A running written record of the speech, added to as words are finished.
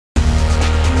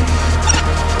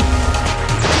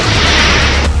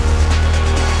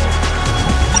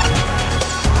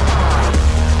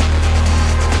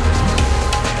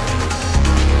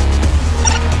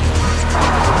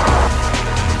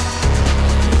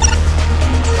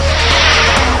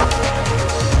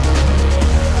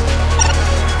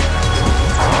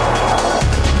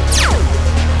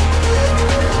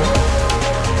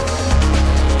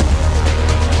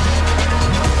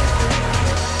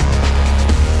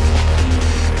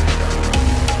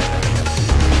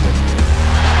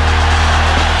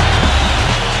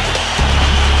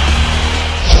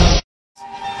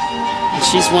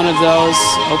she's one of those.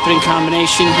 Opening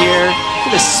combination here.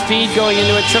 The speed going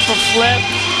into a triple flip.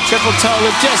 Triple toe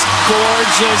loop, just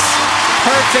gorgeous.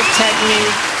 Perfect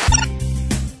technique.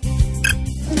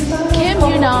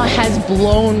 Yuna has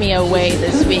blown me away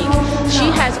this week.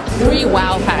 She has 3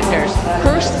 wow factors.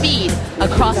 Her speed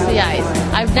across the ice.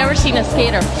 I've never seen a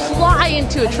skater fly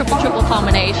into a triple-triple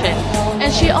combination.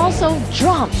 And she also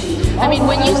jumps. I mean,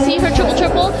 when you see her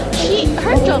triple-triple,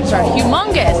 her jumps are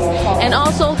humongous. And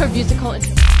also her musical...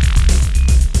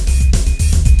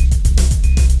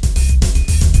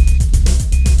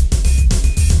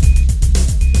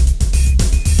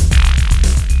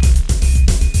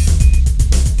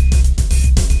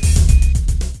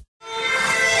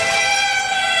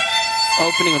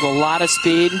 Opening with a lot of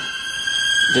speed.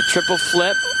 The triple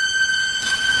flip.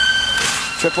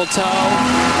 Triple toe.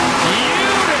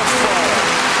 Beautiful!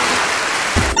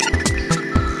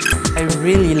 I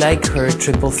really like her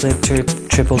triple flip,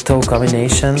 triple toe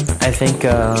combination. I think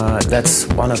that's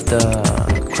one of the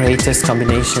greatest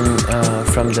combination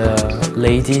from the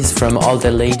ladies, from all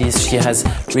the ladies. She has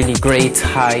really great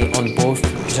high on both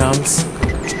jumps.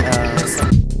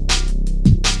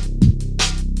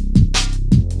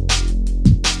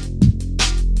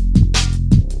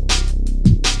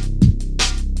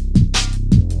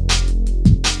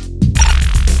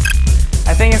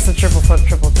 I think it's the triple flip,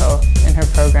 triple toe in her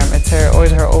program. It's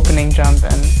always her opening jump,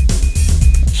 and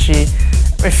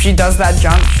if she does that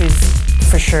jump, she's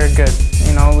for sure good.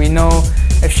 You know, we know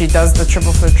if she does the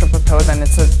triple flip, triple toe, then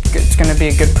it's going to be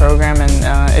a good program, and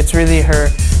it's really her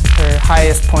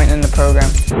highest point in the program.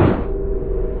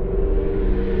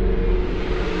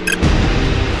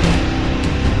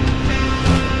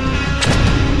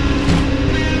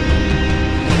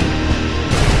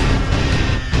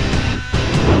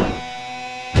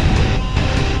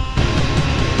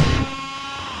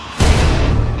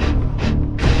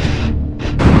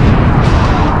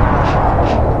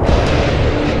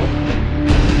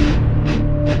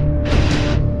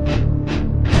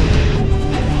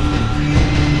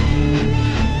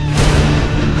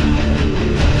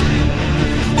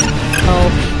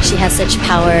 She has such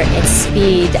power and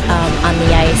speed on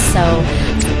the ice, so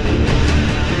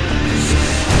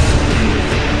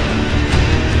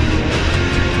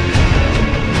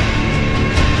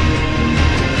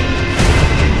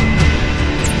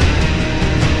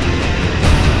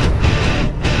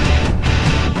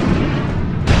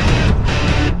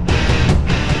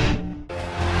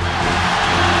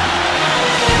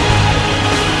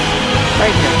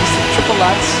Right here, just the triple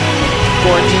Lutz.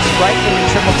 Gorgeous, right in the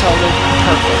triple toe loop,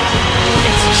 perfect.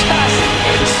 It's just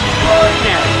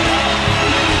extraordinary.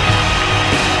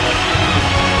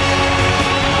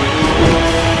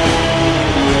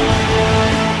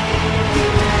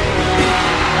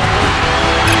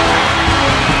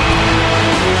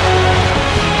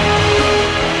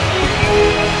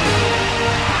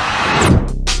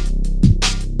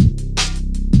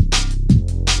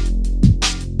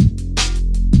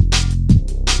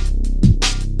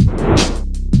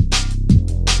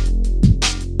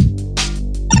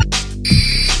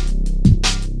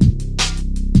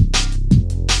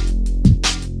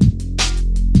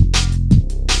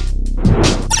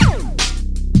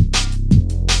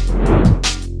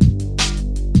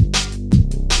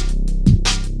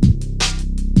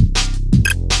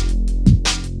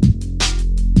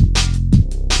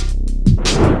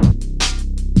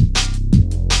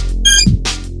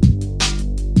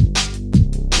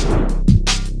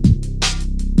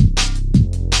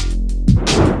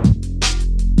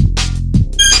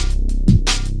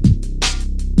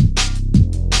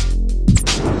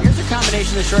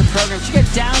 In the short program. She got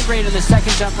downgrade in the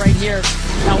second jump right here.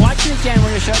 Now watch it again. We're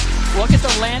going to show. Look at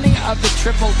the landing of the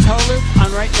triple toe loop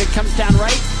on right. It comes down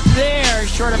right there,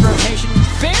 short of rotation.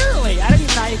 Barely. I don't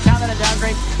even know how you count that a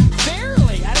downgrade.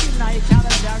 Barely. I don't even know how you count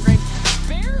that.